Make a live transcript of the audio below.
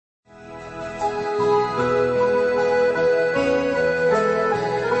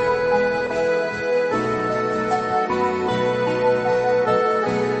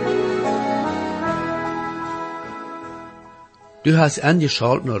Du hast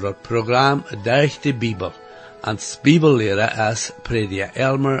angeschaut naar het programma Durch de Bibel. Als Bibellehrer is prediker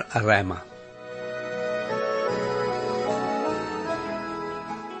Elmer Reimer.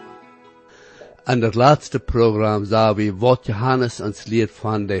 In het laatste programma zagen we wat Johannes ons leert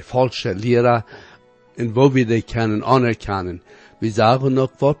van de falsche leraar en wo we die kunnen anerkennen. We zagen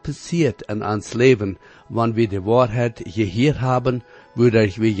nog wat passiert in ons leven, wanneer we de waarheid gehoord hebben,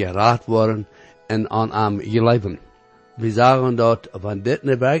 wodurch we geraad worden en aan hem geleven. We zagen dat, wanneer dit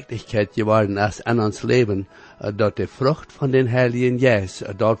een werkelijkheid geworden is in ons leven, dat de vrucht van den Heiligen Geest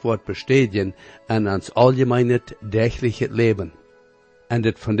dort wordt bestätigen in ons allgemeine dagelijke leven. En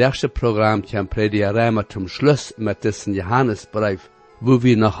dit vandaagse programma kwam prediker Reimer zum Schluss met diesen Johannesbrief, wo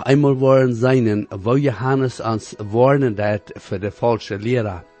wir noch einmal wollen sein, wo Johannes uns warnen dat für de falsche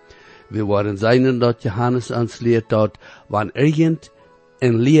Lehrer. Wir wollen sein, dat Johannes uns lehrt, dat wann irgend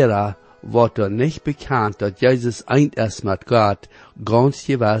ein Lehrer wordt er nicht bekannt, dat Jesus eint ist mit Gott, ganz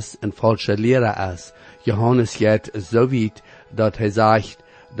gewiss ein falscher Lehrer ist. Johannes geht so weit, dat sagt,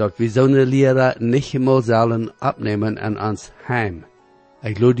 dat wir so eine Lehrer nicht einmal sollen abnehmen in uns heim.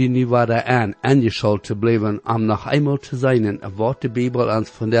 Ich lade nie weiter an, angeschaut zu bleiben, noch einmal zu sein, was die Bibel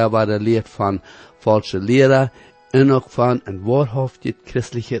uns von der weiter lehrt von falsche Lehrer und auch von ein wahrhaftig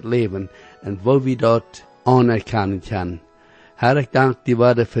christliches Leben und wo wir dort anerkennen können. Herr, ich danke dir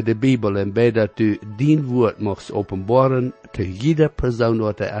weiter für die Bibel und bete, dass du dein Wort machst offenbaren zu jeder Person,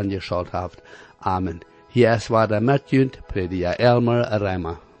 die er angeschaut hat. Amen. Hier ist weiter mitjünd, prediker Elmer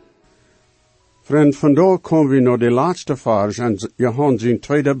Reimer. Vriend, vandaag komen we naar de laatste vers in Johannes zijn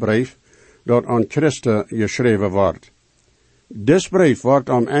tweede brief, dat aan Christen geschreven wordt. Dit brief wordt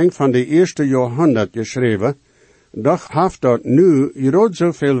am eind van de eerste jaarhonderd geschreven, doch heeft dat nu groot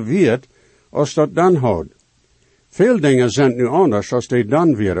zoveel weet als dat dan had. Veel dingen zijn nu anders als die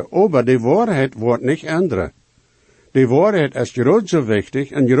dan waren, maar de waarheid wordt niet ändern. De waarheid is groot zo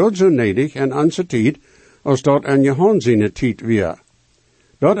wichtig en groot zo nedig in onze tijd, als dat in Johannes zijn tijd was.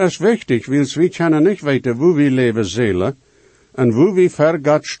 Dat is wichtig, wils we kunnen niet weten wo we leven zullen en wo we ver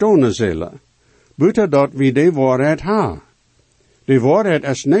God stonen zullen. Buiten dat we de waarheid hebben. De waarheid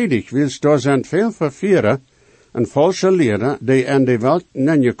is nedig, wils daar zijn veel vervieren en falsche leren die in de wereld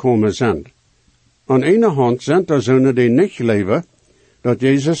neergekomen zijn. Aan ene hand zijn er zonen die niet leven, dat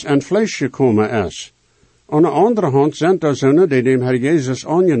Jezus in vlees gekomen is. Aan de andere hand zijn er zonen die dem Herr Jezus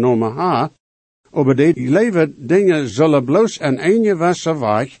aangenomen hebben, aber die leven dingen zullen bloos in een gewassen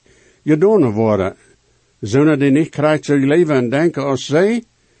weg gedaan worden. Zonen die niet krijgt zo leven en denken als zij,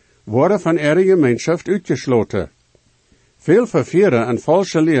 worden van ihre gemeenschap uitgesloten. Veel vervieren en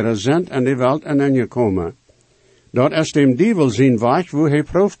falsche leren zijn in de wereld ingekomen. Dat is dem duivel zijn weg, wo hij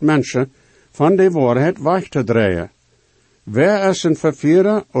proeft mensen van de waarheid weg te draaien. Wer is een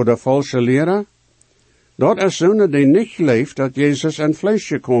vervierer oder falsche leraar? Dat is zonen die niet leeft dat Jezus in vlees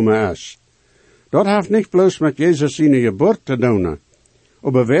gekomen is. Dat heeft niet bloos met Jezus zijn geboorte te doen,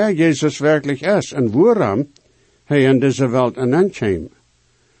 maar wer Jezus werkelijk is en waarom hij in deze wereld kwam.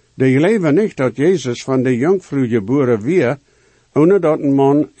 Die leven niet dat Jezus van de jongvrouw geboren weer, ohne dat een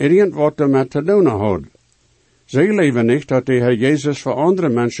man irgendwat ermee te doen had. Zij leven niet dat de Heer Jezus voor andere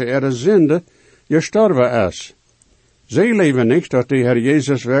mensen ihre zonde gestorven is. Zij leven niet dat de Heer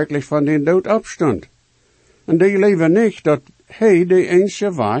Jezus werkelijk van den dood opstond. En die leven niet dat hij de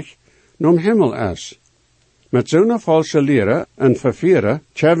enige weg naar Himmel is. Met zo'n falsche leren en vervieren,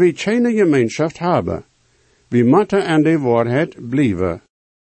 kunnen we geen gemeenschap hebben. We moeten in de waarheid blijven.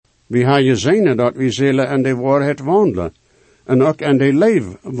 We hebben gezien dat we zullen in de waarheid wandelen, en ook in de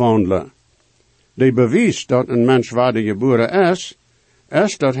leven wandelen. De bewijs dat een mens waardig geboren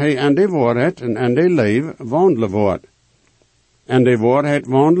is dat hij in de waarheid en in de leven wandelen wordt. In de waarheid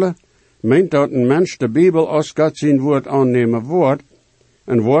wandelen meent dat een mens de Bijbel als God zijn woord aannemen wordt,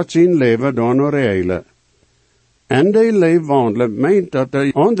 en wordt zijn leven dan reële. En de leven wandelen meent dat de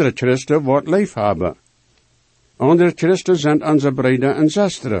andere christen wordt lief hebben. Andere christen zijn onze broeders en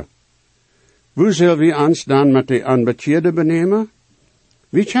zusters. Hoe zullen we ons dan met de onbekeerden benemen?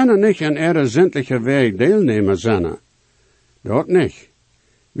 We kunnen niet in ihre zindelijke weg deelnemen zijn. Dat niet.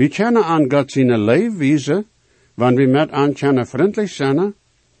 We kunnen aan God zijn leven wijzen, wanneer we met aan kunnen vriendelijk zijn,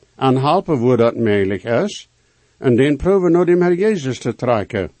 en helpen waar dat mogelijk is, en den proeven naar dem Herr Jezus te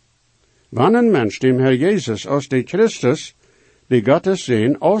trekken. Wanneer een mens dem Herr Jezus als de Christus, die Gottes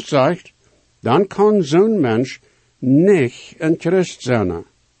Zoon, auszegt, dan kan zo'n mens niet een Christ zijn.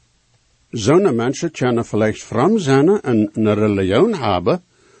 Zo'n mensen kunnen vielleicht fromm zijn en een religion hebben,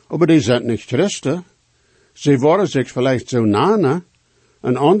 maar die zijn niet Christen. Ze worden zich vielleicht zo nahen,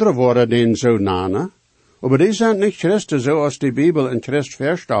 en anderen worden denen zo nahen, maar die zijn niet Christen zoals de Bijbel een Christ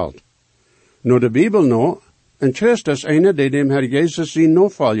verstelt. Naar de Bijbel nou, En Christus ene die dem Herr Jezus zijn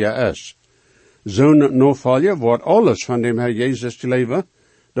navolger is. Zo'n navolger wordt alles van dem Herr Jezus leven,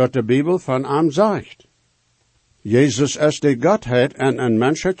 dat de Bibel van hem zegt. Jezus is de Godheid en een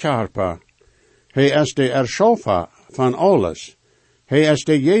mensenkörper. Hij is de erschaffer van alles. Hij is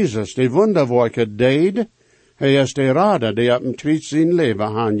de Jezus, die wonderwerken deed. Hij is de Rader, die op een kruis zijn leven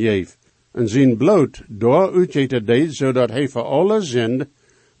aangeeft. En zijn bloed door uitgeten deed, zodat hij voor alle zin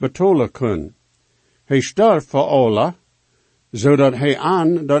betalen kon. Hij stierf voor alle, zodat hij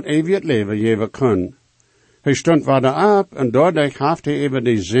aan dat eeuwig leven geven kon. Hij stond weer op en doordat heeft hij even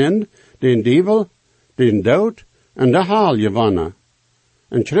de zin, den duivel, den dood en de haal gewonnen.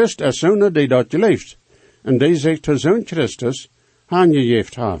 En Christus is zo'n die dat leeft, en die zich te zo'n Christus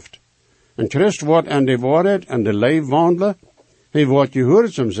aangegeven heeft. En Christus wordt aan de waarheid en de leef wandelen, hij wordt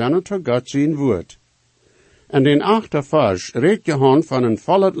gehoorzaam zijn tot God zijn woord. En in 8e vers redt Johannes van een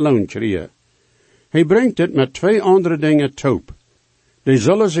vollet loonkrieg. Hij brengt het met 2 andere dingen toe. Die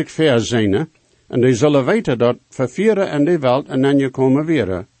zullen zich verzenen, en die zullen weten dat vervieren in de wereld en dan je komen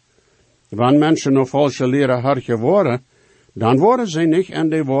weer. Wanneer mensen nog valse leren hartje worden, dan worden ze niet in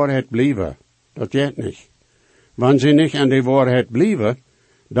de waarheid blijven. Dat gaat niet. Wanneer ze niet in de waarheid blijven,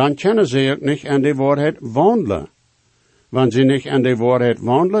 dan kunnen ze ook niet in de waarheid wandelen. Wanneer ze niet in de waarheid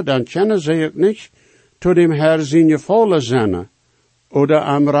wandelen, dan kunnen ze ook niet tot dem Herr zijn gevallen zijn, oder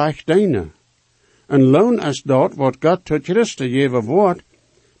am Reich dienen. Een loon is dat wat God tot Christus geven wordt,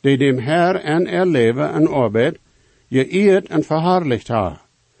 die dem Herr en leven en arbeid geëerd en verherrlicht ha.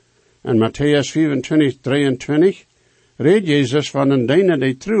 En Matthäus 24:23 redt Jezus van een diener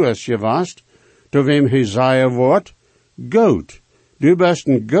die trouw is geweest, to wem hij zeggen wordt, Goed, du bist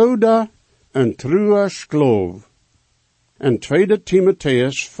een goede en trouwe skloof. En 2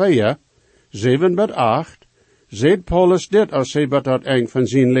 Timotheus 4:7-8 zegt Paulus dit als hij bij dat eind van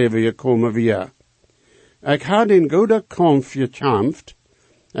zijn leven gekomen weer. Ik ha den goede kamp gekämpft,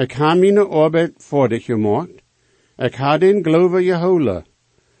 ik ha mijn arbeid voordig gemaakt, ik ha den geloof gehouden.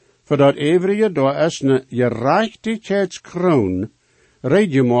 Voor dat eeuwige door is een gerechtigheidskroon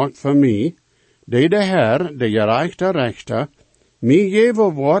red gemaakt voor mij, die de Herr, de gerechte rechter, mij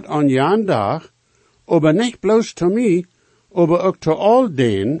geven wordt aan jan dag, aber niet bloos te mij, aber ook te al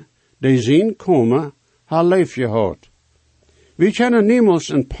den, die zien komen, haar leef gehad. We kennen niemals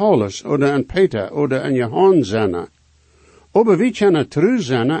een Paulus oder een Peter oder een Johannes zijn. Aber we kennen trouw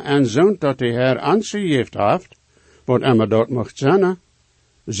zijn en zo'n dat de Herr aangegeven heeft, wat immer dat mocht zijn,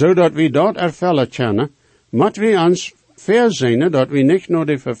 zodat we dat ervellen kennen, moet we ons verzenen dat we niet nur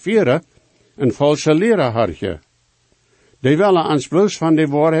de vervieren en valse leren hartje. Die willen ons bloos van de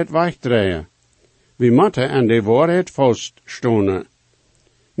waarheid wegdraaien. We moeten aan de waarheid vaststonen.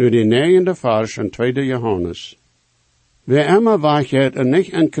 Nu de 9e vers en 2 Johannes. Wer immer wachtet en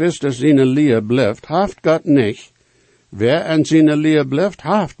nicht in Christus seine Leer blijft, haft Gott nicht. Wer in seine Leer blijft,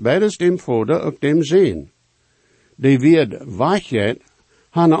 haft beides dem Vater ook dem Sehen. Die wird wachtet,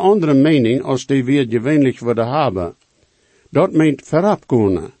 han een andere mening als die wir gewöhnlich worden hebben. Dat meint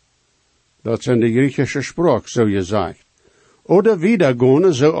verabgehen. Dat is in de Griechische Sprache so gesagt. Oder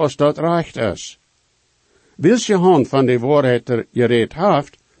wiedergehen, so als dat recht is. Wils je hand van de waarheid gereed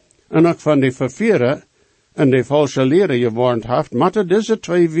haft, en ook van de vervieren, en de valse leren gewarnd haft, moeten deze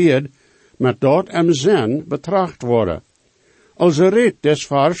 2 weer met dat en zin betracht worden. Als reed des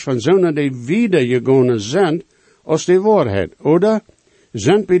vers van zo'n die wiedergegonen zijn, als de waarheid, oder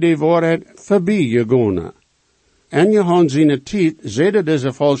zijn bij de waarheid voorbij gegonen. En Johannes in de tijd zeiden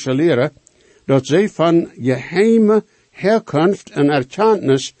deze valse leren, dat zij van geheime herkomst en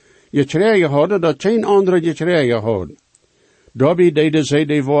erkenntnis gekregen hadden, dat geen andere gekregen hadden. Daarbij deden zij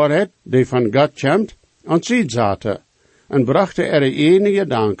de waarheid, die van God komt, aan zij zaten, en brachten er enige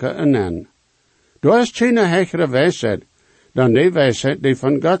gedanken en. Daar is geen hechtere wijsheid, dan de wijsheid die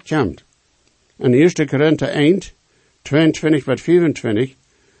van God komt. In 1 Korinther 1, 22-24,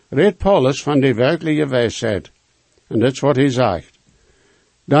 redt Paulus van de werkelijke wijsheid. En dat is wat hij zegt.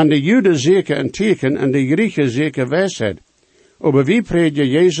 Dan de Joden zeker een teken en de Grieken zeker wijsheid. Aber wie predigen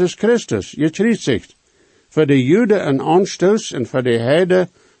Jezus Christus, gekruisigd. Voor de Joden een aanstoot en voor de heiden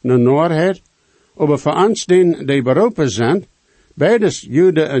een narheid. Aber voor ons die beroepen zijn, beides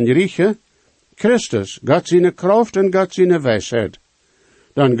Joden en Grieken, Christus, God zijn kracht en God zijn wijsheid.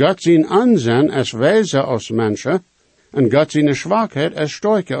 Dan God zijn aanzien als wijzer als mensen, en God zijn zwakheid als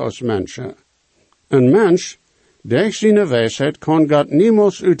sterker als mensen. Een mens, durch zijn wijsheid, kan God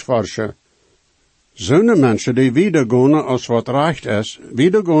niemals uitforschen. Zo'n mensen die wiedergehen als wat recht is,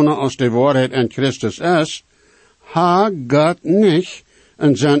 wiedergehen als de waarheid in Christus is, ha God niet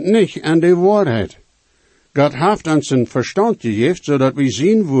en zijn niet in de waarheid. God heeft ons een verstand gegeven, zodat we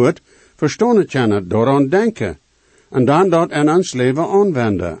zien woord verstonen kunnen, daaraan denken, en dan dat in ons leven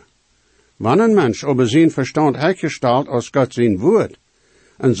aanwenden. Wanneer een mens over zijn verstand hergesteld als God zijn woord,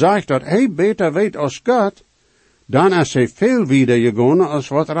 en zegt dat hij beter weet als God, dan is hij veel wieder gegaan als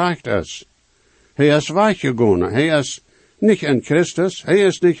wat recht is. Hij is weggegaan, hij is niet in Christus, hij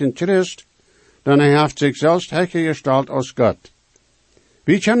is niet in Christ, dan hij heeft zichzelf hergesteld als God.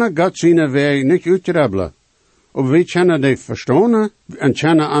 We kunnen God zijn weg niet uitrebbelen, maar we kunnen die verstaan en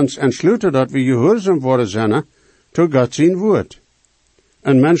kunnen ons entsluiten dat we gehoorzaam worden zijn tot God zijn woord.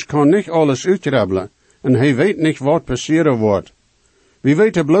 Een mens kan niet alles uitrebbelen, en hij weet niet wat passeren wordt. We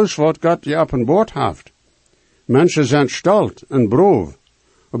weten bloos wat God je op een boord heeft. Mensen zijn stolt en braaf,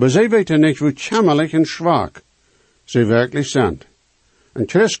 maar zij weten niet hoe schammelig en zwak ze werkelijk zijn. En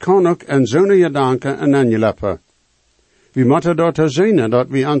Christ kan ook in zo'n gedanken en in je lippen. We moeten dat zien dat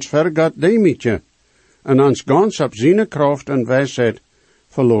we ons voor God demetje en ons gans op zijn kracht en wijsheid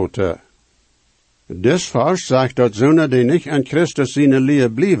verloten. Dit vers zegt dat zonen die niet in Christus zijn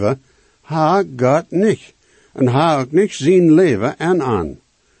leer blijven, ha God niet, en ha ook niet zijn leven en aan.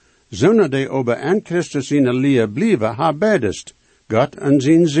 Zonen die over in Christus zijn leer blijven, ha beidest, God en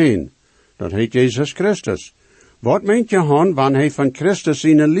zijn zin. Dat heet Jezus Christus. Wat meent Johannes wanneer hij van Christus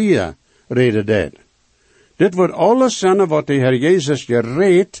zijn leer reden deed? Dit wordt alles zijn wat de Heer Jezus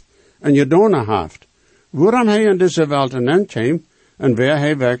gereed en gedaan heeft. Waarom hij in deze wereld kwam en waar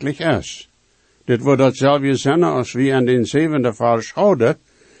hij werkelijk is. Dit wordt datzelfde zijn als we in den 7e vers houden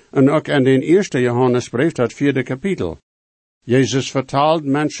en ook in den 1. Johannesbrief, dat 4e kapitel. Jezus vertaalt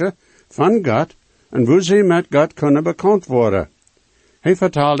mensen van God en hoe ze met God kunnen bekend worden. Hij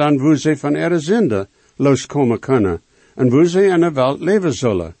vertaalt dan hoe ze van ihre zonde loskomen kunnen en hoe ze in de wereld leven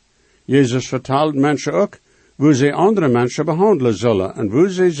zullen. Jezus vertaalt mensen ook hoe ze andere mensen behandelen zullen en hoe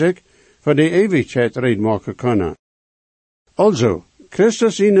ze zich voor de eeuwigheid red maken kunnen. Also,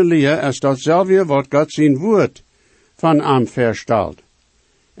 Christus zijn leer is datzelfde wat God zijn woord van hem verstelt.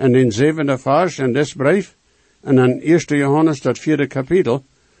 En in 7e vers in dit brief, en in 1. Johannes dat 4e kapitel,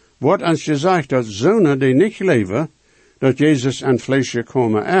 wordt ons gezegd dat zonen die niet leven, dat Jezus in vlees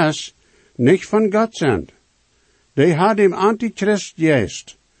gekomen is, niet van God zijn. Die had hem antichrist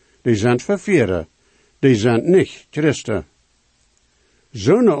geest. Die zijn vervieren. Die zijn niet Christen.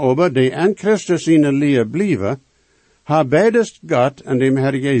 Zonen aber, die in Christus in leer blijven, ha beidest God en dem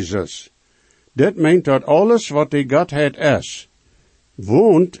Herr Jezus. Dit meent dat alles wat die Godheid is,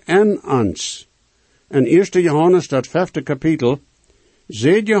 woont in ons. In 1. Johannes dat 5e kapitel,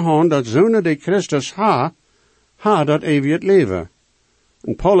 zegt Johannes dat zonen die Christus ha dat eeuwig leven.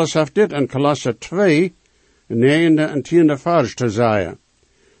 En Paulus heeft dit in Kolosser 2, 9e en 10e vers te zeggen.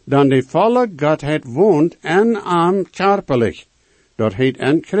 Dan die volle Godheid woont in am kerpelig, dat heet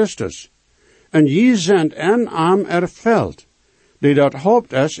in Christus. En je zijn in am erveld, die dat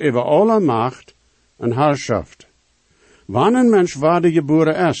hoopt is over alle macht en heerschaft. Wanneer een mens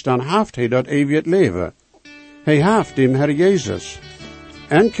wedergeboren is, dan heeft hij dat eeuwig leven. Hij heeft dem Herr Jezus.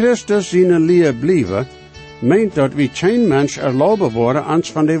 In Christus zijn leer blijven, meent dat we geen mens erlauben worden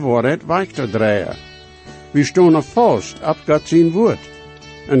ons van de waarheid weg te draaien. We staan vast op God zijn woord.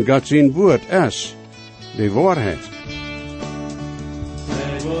 En God zijn woord is de waarheid.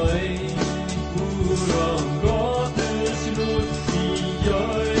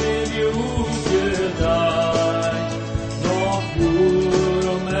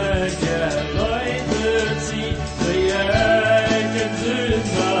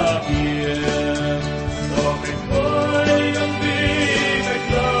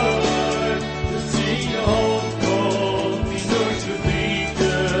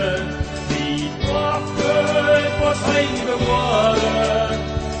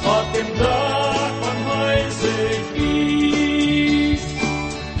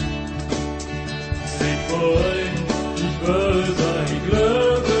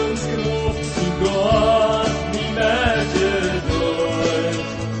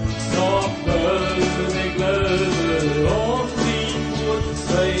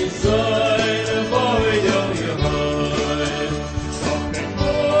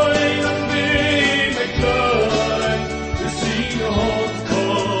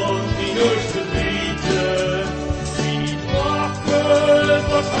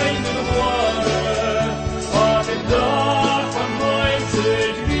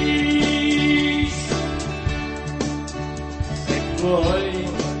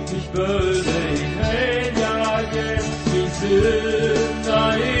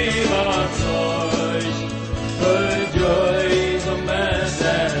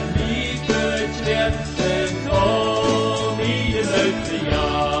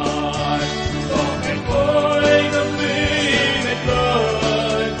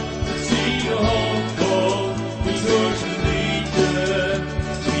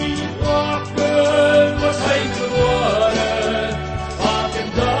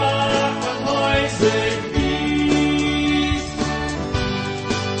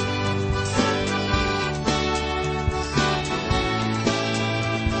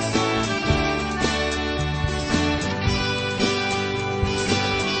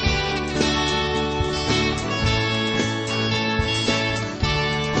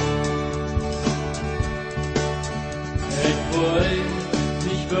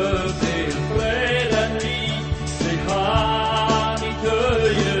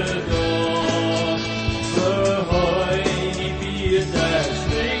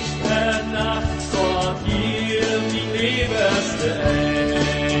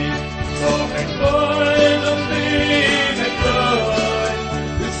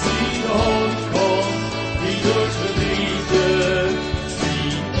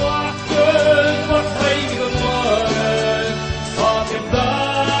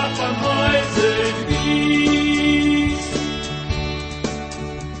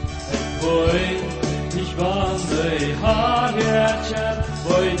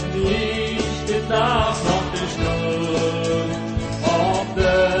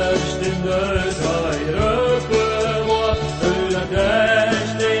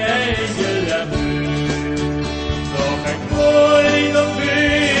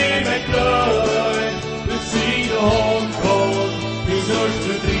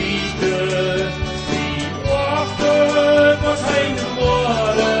 liefde, die ochtend was hij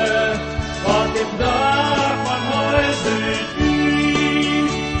geboren, wat im dag van huis uit is.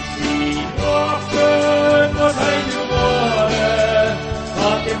 Die ochtend was hij geboren,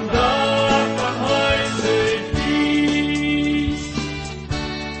 wat im dag van huis uit is.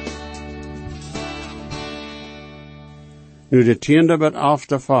 Nu de 10e bet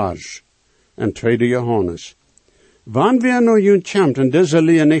 11e vers en 2 Johannes. Wanneer nou jun tjamt en deze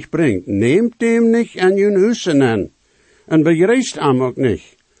leer niet brengt, neemt dem niet aan jun huisen aan, en begrijst hem ook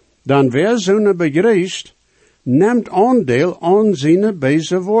niet. Dan wer zo'n begrijst, neemt aandeel aan zijn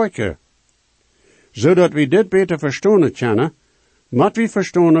deze werken. Zodat we dit beter verstaan kunnen, moet we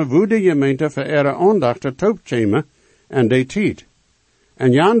verstaan hoe de gemeente voor ihre aandacht te top komen en de tijd.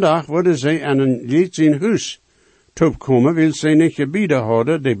 En jan dag worden zij aan een lied zijn huis top komen, wil zij niet gebieden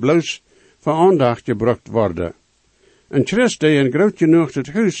houden, die bloos voor aandacht gebracht worden. Een Christ die een groot genoeg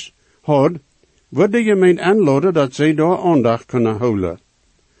het huis had, wordt de gemeente aanladen dat zij daar aandacht kunnen houden.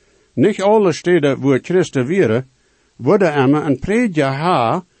 Niet alle steden waar Christen waren, worden immer een prediker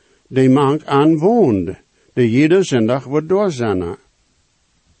ha, die mank aan woont, die jede zondag wordt doorzenden.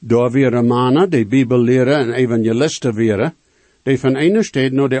 Daar waren mannen die bibelleren en evangelisten waren, die van ene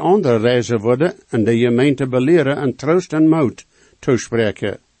stad naar de andere reizen worden en de gemeente beleren en troost en moed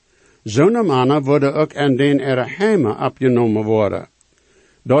toespreken. Zo'n mannen worden ook aan den ihre heimen opgenomen worden.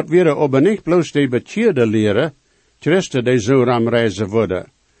 Dat werden aber niet bloos die bekeerde leren, Christen die zo reizen worden.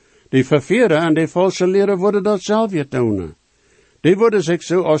 Die ververen en die valse leren worden dat zelf getonen. Die worden zich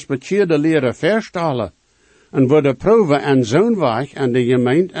zo als bekeerde leren verstellen en worden proeven aan zo'n weg aan de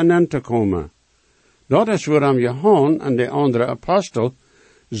gemeente en aan te komen. Dat is waarom Johannes en de andere apostel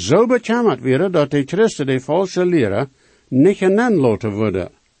zo beklemd werden dat die Christen die valse leren niet genannt laten worden.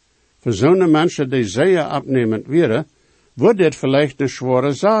 Voor zo'n mensen die zeer abnemend werden, wordt dit vielleicht een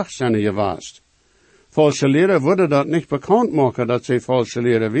zware zaak zijn geweest. Valse leren worden dat niet bekend maken dat ze valse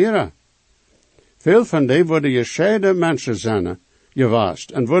leren waren. Veel van die worden gescheiden mensen zijn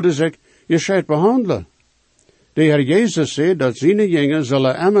geweest en worden zich gescheid behandelen. De Heer Jezus zei dat zijn jingen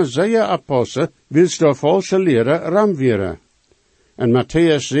zullen immer zeer oppassen, wils door valse leren ram werden. En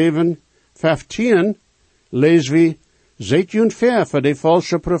Matthäus 7:15 lezen we, zijt jun ver voor de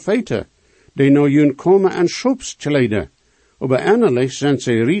valse profeten, die nou jun komen en schubskleiden, aber eindelijk zijn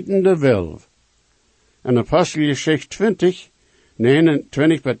ze rietende wilf. En Apostelgeschichte 20,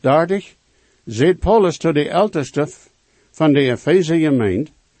 29-30, zegt Paulus tot de älteste van de Efeze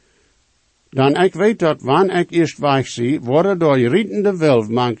gemeente, dan ik weet dat wanneer ik eerst weg zie, worden door rietende wilf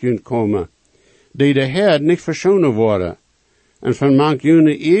mank jun komen, die de Heer niet verschonen worden. En van mank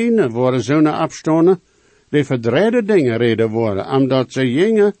june ene worden zo'n afstonen, die verdreide dingen reden worden, omdat ze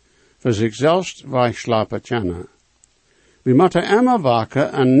jingen voor zichzelf wegslapen kennen. We moeten immer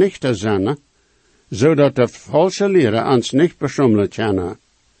waken en niet zijn, zodat de valse leren ons niet beschummelen kennen.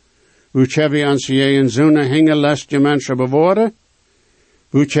 Hoe kunnen we ons je in zo'n hingelestje mensen bewaren?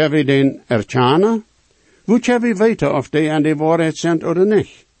 Hoe kunnen we den erkennen? Hoe kunnen we weten of die aan de waarheid zijn of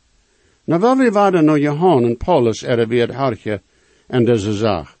niet? Nou wel, we waren naar Johannes en Paulus weer hartje en deze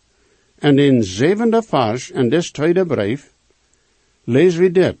zaak. En in 7e vers in dit tweede brief lezen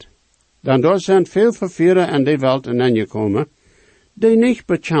we dit. Dan daar zijn veel vervieren en de welt ineengekomen, die niet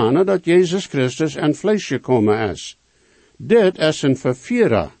bekennen dat Jezus Christus en vlees gekomen is. Dit is een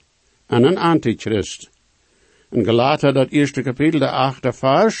vervierer en een antichrist. In Galater, dat eerste kapitel, de 8e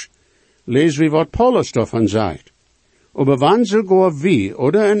vers, lezen we wat Paulus daarvan zegt. Aber wann sogar wie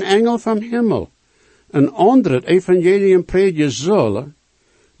oder een engel vom Himmel een ander evangelium predigen zullen,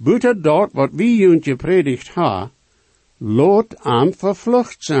 buiten dat wat wie junt gepredigt ha, laat am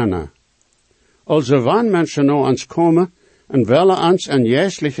vervlucht zijn. Also wann mensen nou ons komen en willen ons een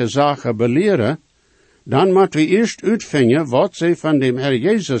geestelijke zaken beleren, dan moet we eerst uitvinden wat ze van dem Herr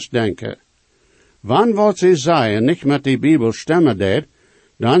Jezus denken. Wann wat ze zeggen niet met die Bibel stemmen deed,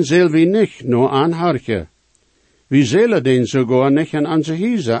 dan zullen we niet nur aanharken. We zullen den sogar niet in onze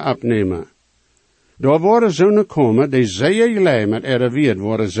huizen opnemen. Daar worden zo'n komen die zeer gelei met ihre Wert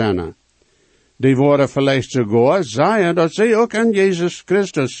worden zijn. Die worden vielleicht sogar zeggen dat ze ook aan Jezus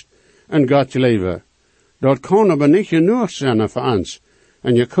Christus en God leven. Dat kan aber niet genoeg zijn voor ons.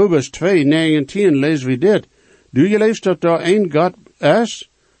 In Jacobus 2:19 lezen we dit. Du je leest dat daar één God is?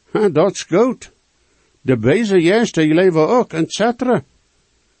 Dat is goed. De beze juiste leven ook, etc.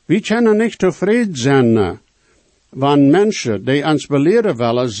 We kunnen niet tevreden zijn, wanneer mensen die ons beleren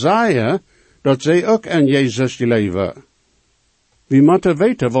willen zeggen dat zij ook in Jezus leven. We moeten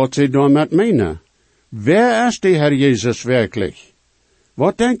weten wat ze daarmee menen. Wer is de Heer Jezus werkelijk?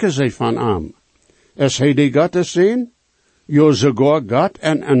 Wat denken zij van hem? Is hij die Gottes Zoon? Jo sogar Gott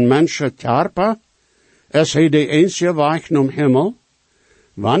en een mens tarpa, is hij de einzige weg naar Himmel?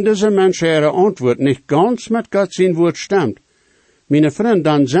 Wanneer deze mensen ihre antwoord niet ganz met Gott zijn woord stemt, meine vriend,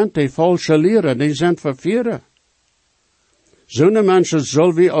 dan zijn die falsche leren, die zijn verführer. Zo'n mensen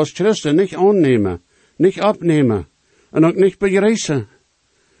zullen we als Christen niet aannemen, niet opnemen en ook niet begrijzen.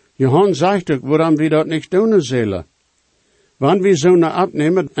 Johannes zegt ook waarom we dat niet doen zullen. Wanneer we zo'n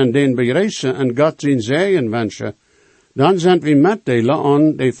opnemen en den begrijzen en Gott zijn zegen wensen, dan zijn we metdelen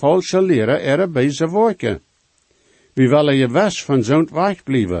aan de falsche leren er bezig werken. We willen je west van zo'n weg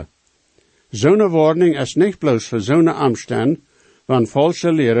blijven. Zo'n warning is niet bloos voor zo'n omstand, van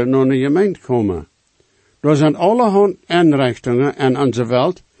falsche leren naar de gemeente komen. Er zijn allerhand inrichtingen in onze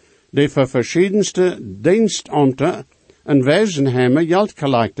wereld, die voor verschiedenste dienstambten en wezenheimen geld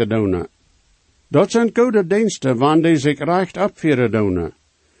collecten doen. Dat zijn goede diensten, wanneer die zich recht opvieren doen.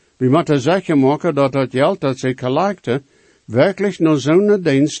 We moeten zeker maken dat het geld dat ze collecten, werkelijk naar zo'n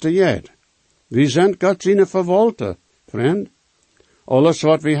diensten gaat. We zijn God zijn verwalter, vriend. Alles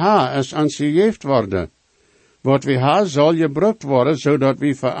wat we hebben is ons gegeven worden. Wat we hebben zal gebruikt worden, zodat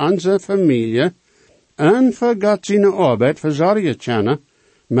we voor onze familie en voor God zijn arbeid verzorgen kunnen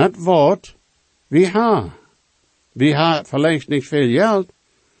met wat we hebben. We hebben vielleicht niet veel geld,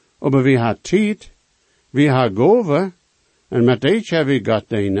 maar we hebben tijd, we hebben gaven, en met dit hebben we God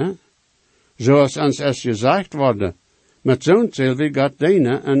dienen. Zoals ons is gezegd worden, met zo'n ziel we God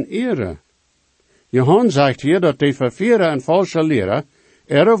dienen en eren. Johannes zegt hier dat die verführer en falsche leren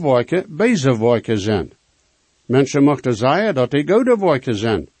ihre werken bezig werken zijn. Mensen mochten zeggen dat die goede werken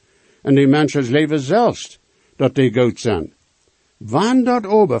zijn. En die mensen leven zelfs dat die goed zijn. Wanneer dat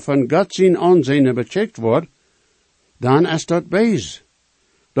ober van God zijn aanzien becheckt wordt, dan is dat bezig.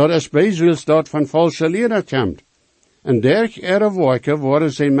 Dat is bezig wils dat van falsche leren komt. En durch ihre werken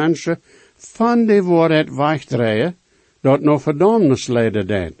worden ze mensen van die waarheid wegdraaien, dat nog verdomnis leiden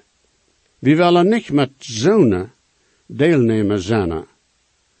deed. We willen niet met zo'n deelnemer zijn.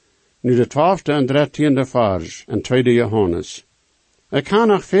 Nu de 12e en 13e vers in 2 Johannes. Ik kan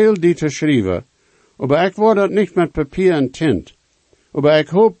nog veel die te schrijven, maar ik word het niet met papier en tint. Maar ik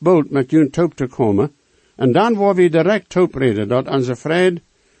hoop bald met jullie top te komen, en dan wordt we direct top reden, dat onze vrede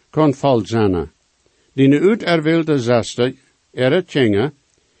kan vol zijn. Die nu uiterwilde zesde, tjinge,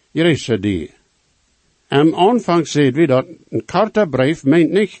 jrisse die. Am aanvang zeiden we dat een korte brief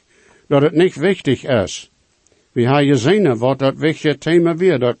meent niet dat het niet wichtig is. We hebben gezien wat dat wichtige thema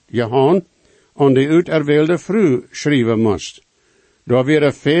weer dat Johannes aan de uiterwilde vrouw schrijven moest. Daar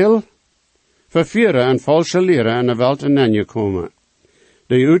weer veel verführer en falsche leren in de wereld in komen.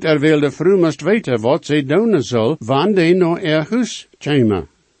 De uiterwilde vrouw moest weten wat ze doen zal, wanneer die naar haar huis komen.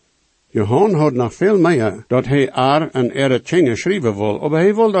 Johannes had nog veel meer dat hij en ihre tjinge schrijven wil, maar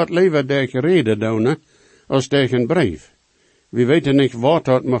hij wil dat liever durch reden doen, als durch een brief. We weten niet wat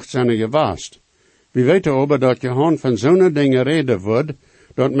dat mocht zijn geweest. We weten aber dat Johannes van zo'n dingen reden wordt,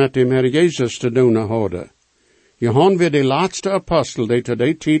 dat met de Heer Jezus te doen hadden. Johannes weer de laatste apostel die te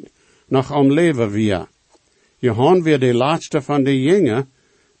die tijd nog om leven weer. Johannes weer de laatste van de jongen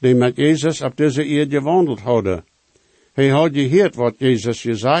die met Jezus op deze eeuw gewandeld hadden. Hij had gehoord wat Jezus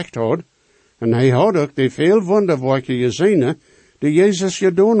gezegd had, en hij had ook de veel wonderwerken gezien die Jezus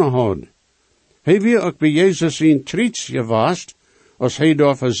gedaan had. Hij weer ook bij Jezus in triets geweest, als hij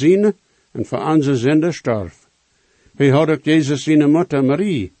daar voorzien en voor onze zonde starf. Hij had ook Jezus zijn moeder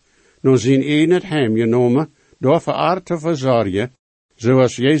Marie naar zijn eigen heim genomen, door voor haar te verzorgen,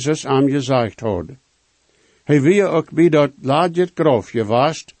 zoals Jezus hem gezegd had. Hij weer ook bij dat laatste graf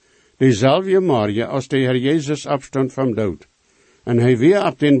geweest, dezelfde morgen als de Heer Jezus opstond van dood. En hij weer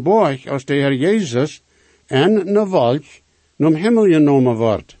op den borg als de Heer Jezus en een wolk naar Himmel genomen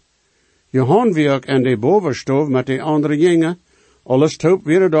wordt. Johannes weer ook in de bovenstoof met de andere jongen, alles top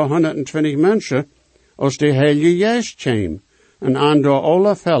weer door 120 mensen, als de Heilige Geest kwam, en aan door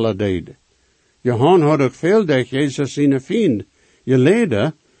alle felle deed. Johannes had ook veel durch Jezus zijn vriend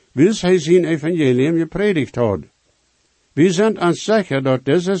geleden, wils hij zijn evangelium gepredigt had. We zijn ons zeker dat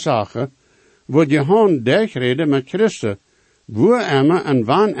deze zaken, wordt Johannes durchreden met Christus, waar emmer en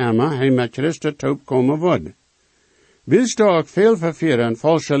wanneer emmer hij met Christus top komen wordt. Wils er ook veel verführer en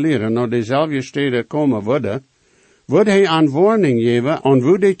falsche leren naar dezelfde steden komen worden, wordt hij een warning geven aan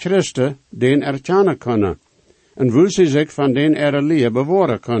hoe de Christen den erkennen kunnen, en hoe ze zich van den leer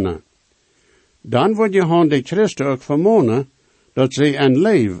bewaren kunnen. Dan wordt Johannes de Christen ook vermanen, dat ze een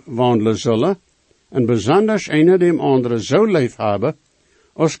leven wandelen zullen, en besonders een dem andere zo lief hebben,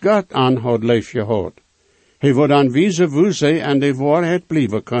 als God aan had lief gehad. Hij wordt aanwijzen hoe ze aan de waarheid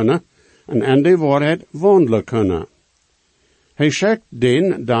blijven kunnen, en aan de waarheid wandelen kunnen. Hij schickt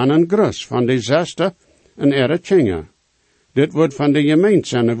den dan een grus van de zesde en ihre tjinge. Dit wordt van de gemeente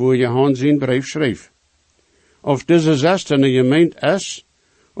zijn, wo Johannes zijn brief schreef. Of deze zesde een gemeente is,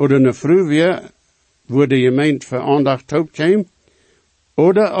 oder een vroeg weer, wo de gemeente voor aandacht opkwam,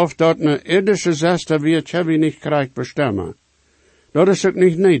 oder of dat een irdische zesde weer, heb je niet krijgt bestemmen. Dat is ook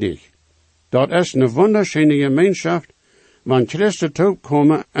niet nedig. Dat is een wunderschöne Gemeinschaft, wann Christus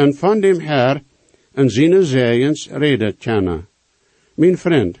opkomen en van dem Herr en zijn zegens reden kennen. Mijn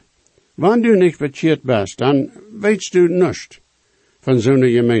vriend, wann du nicht bekeerd bist, dan weet du nichts van zo'n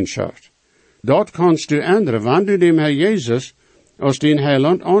Gemeinschaft. Dat kannst du ändern, wann du dem Herr Jesus als den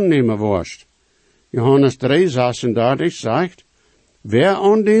Heiland annehmen wirst. Johannes 3:36 sagt, wer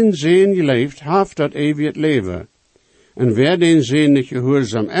an den Sehen leeft, haft dat eeuwig leven. En wer den Sehen nicht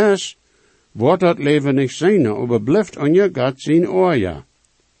gehorsam is, wordt dat leven nicht zijn, aber blijft an je Gott zijn oor.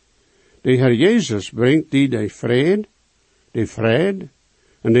 De Herr Jesus brengt die de vrede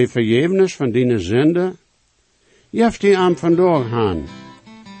en de vergevenis van die zonde. Jef die aan vandaag aan.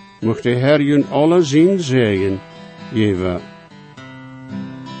 Mocht de Herr jun alle zijn zegen geven.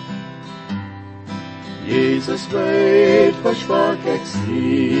 Jesus weet, versprach ik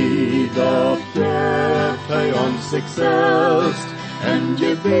zie, dat geeft hij ons zichzelf, en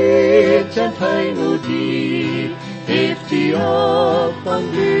je weet en hij nu die, heeft die op van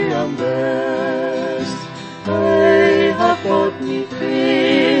die am best. Hij hat God niet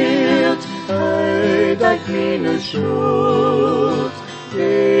veert, hij dat meine schuld.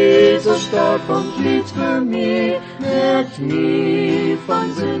 Jesus starb und litt für mich, merkt mich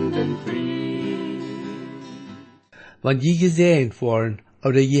von Sünden frei. Wenn je gesehen worden,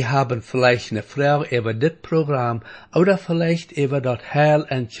 oder je haben vielleicht eine Frau über das Programm, oder vielleicht über das Heil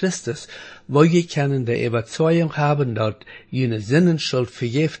in Christus, wo je können die Überzeugung haben, dass jene Sinnenschuld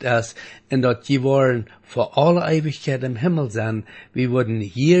vergift ist, und dass je wollen vor alle Ewigkeit im Himmel sein, wir würden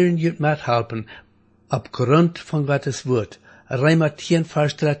hier in jut mithelfen, aufgrund von Gottes Wort. Römer 10,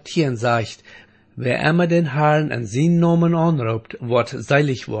 Vers 13 sagt, wer immer den Herrn in seinen Namen anruft, wird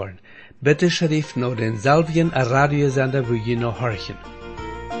selig worden. Bitte schrift noch den selben Radiosender, wo ihr noch horchen.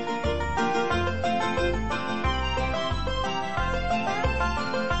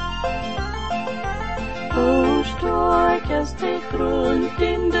 O stark ist der Grund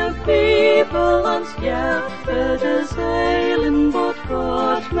in der Bibel ans Jahre des Heilen, Wort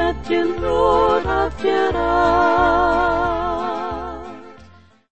Gott mit Genot hat gereicht.